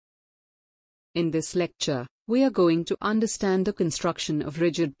In this lecture, we are going to understand the construction of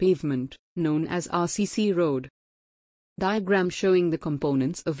rigid pavement, known as RCC road. Diagram showing the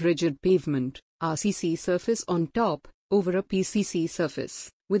components of rigid pavement: RCC surface on top, over a PCC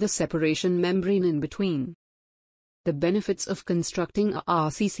surface, with a separation membrane in between. The benefits of constructing a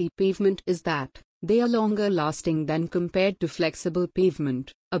RCC pavement is that they are longer lasting than compared to flexible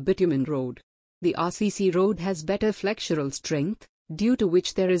pavement, a bitumen road. The RCC road has better flexural strength, due to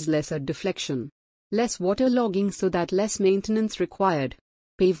which there is lesser deflection, less waterlogging, so that less maintenance required.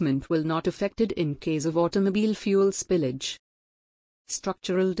 Pavement will not affected in case of automobile fuel spillage.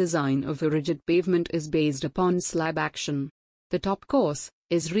 Structural design of a rigid pavement is based upon slab action. The top course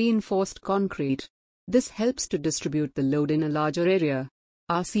is reinforced concrete. This helps to distribute the load in a larger area.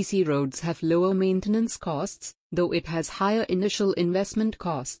 RCC roads have lower maintenance costs, though it has higher initial investment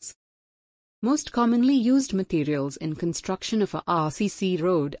costs. Most commonly used materials in construction of a RCC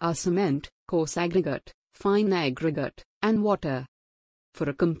road are cement, coarse aggregate, fine aggregate, and water. For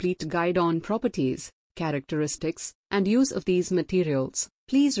a complete guide on properties, characteristics, and use of these materials,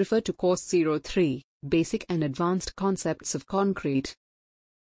 please refer to Course 03, Basic and Advanced Concepts of Concrete.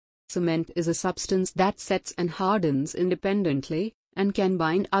 Cement is a substance that sets and hardens independently, and can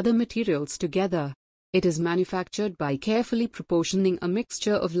bind other materials together. It is manufactured by carefully proportioning a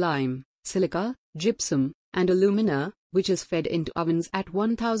mixture of lime, silica, gypsum, and alumina, which is fed into ovens at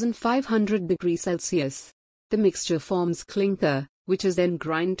 1500 degrees Celsius. The mixture forms clinker, which is then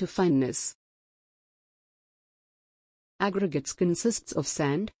ground to fineness. Aggregates consists of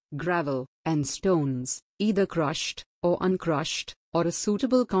sand, gravel, and stones, either crushed or uncrushed, or a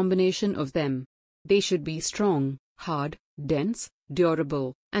suitable combination of them. They should be strong, hard, dense,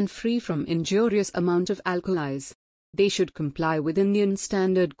 durable, and free from injurious amount of alkalis. They should comply with Indian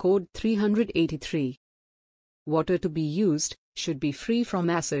Standard Code 383. Water to be used should be free from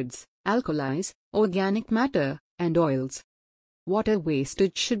acids, alkalis, organic matter, and oils. Water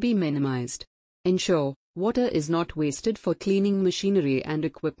wastage should be minimized. Ensure water is not wasted for cleaning machinery and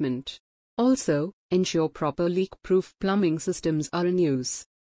equipment. Also, ensure proper leak-proof plumbing systems are in use.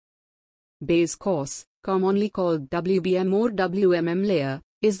 Base course, commonly called WBM or WMM layer,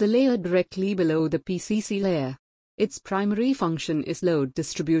 is the layer directly below the PCC layer. Its primary function is load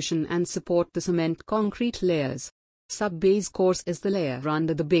distribution and support the cement concrete layers. Sub-base course is the layer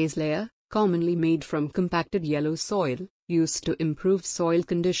under the base layer, commonly made from compacted yellow soil, used to improve soil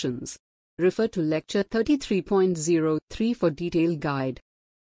conditions. Refer to Lecture 33.03 for detailed guide.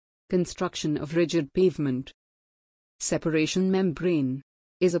 Construction of rigid pavement. Separation membrane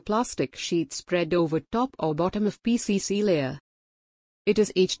is a plastic sheet spread over top or bottom of PCC layer. It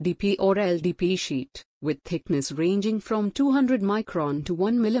is HDP or LDP sheet, with thickness ranging from 200 micron to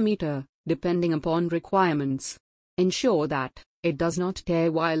 1 mm, depending upon requirements. Ensure that it does not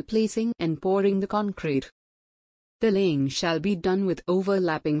tear while placing and pouring the concrete. The laying shall be done with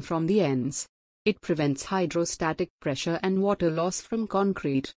overlapping from the ends. It prevents hydrostatic pressure and water loss from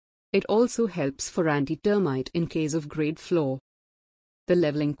concrete. It also helps for anti-termite in case of grade floor. The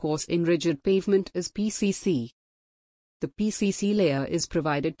leveling course in rigid pavement is PCC. The PCC layer is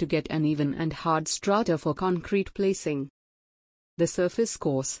provided to get an even and hard strata for concrete placing. The surface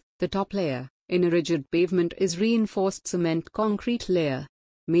course, the top layer, in a rigid pavement is reinforced cement concrete layer,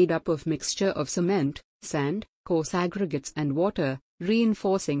 made up of mixture of cement, sand, coarse aggregates and water,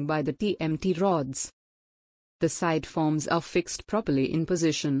 reinforcing by the TMT rods. The side forms are fixed properly in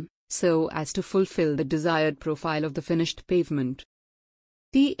position, so as to fulfill the desired profile of the finished pavement.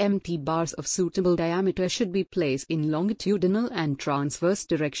 TMT bars of suitable diameter should be placed in longitudinal and transverse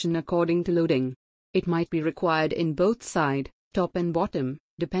direction according to loading. It might be required in both side, top and bottom,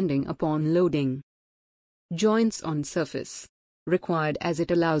 depending upon loading. Joints on surface. Required as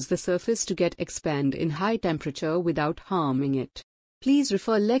it allows the surface to get expand in high temperature without harming it. Please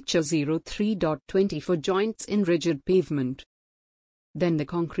refer Lecture 03.20 for joints in rigid pavement. Then the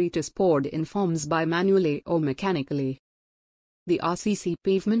concrete is poured in forms by manually or mechanically. The RCC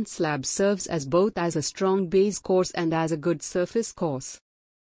pavement slab serves as both as a strong base course and as a good surface course.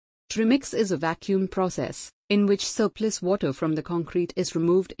 Trimix is a vacuum process, in which surplus water from the concrete is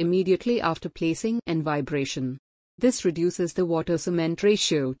removed immediately after placing and vibration. This reduces the water-cement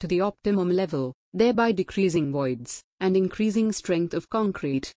ratio to the optimum level, thereby decreasing voids and increasing strength of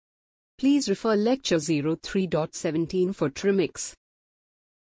concrete. Please refer Lecture 03.17 for Trimix.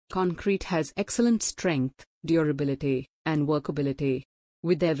 Concrete has excellent strength, durability, and workability.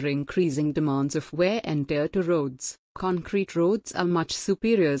 With ever-increasing demands of wear and tear to roads, concrete roads are much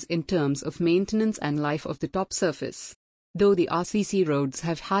superior in terms of maintenance and life of the top surface. Though the RCC roads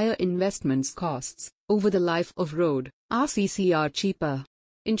have higher investments costs, over the life of road, RCC are cheaper.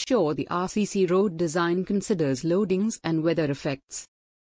 Ensure the RCC road design considers loadings and weather effects.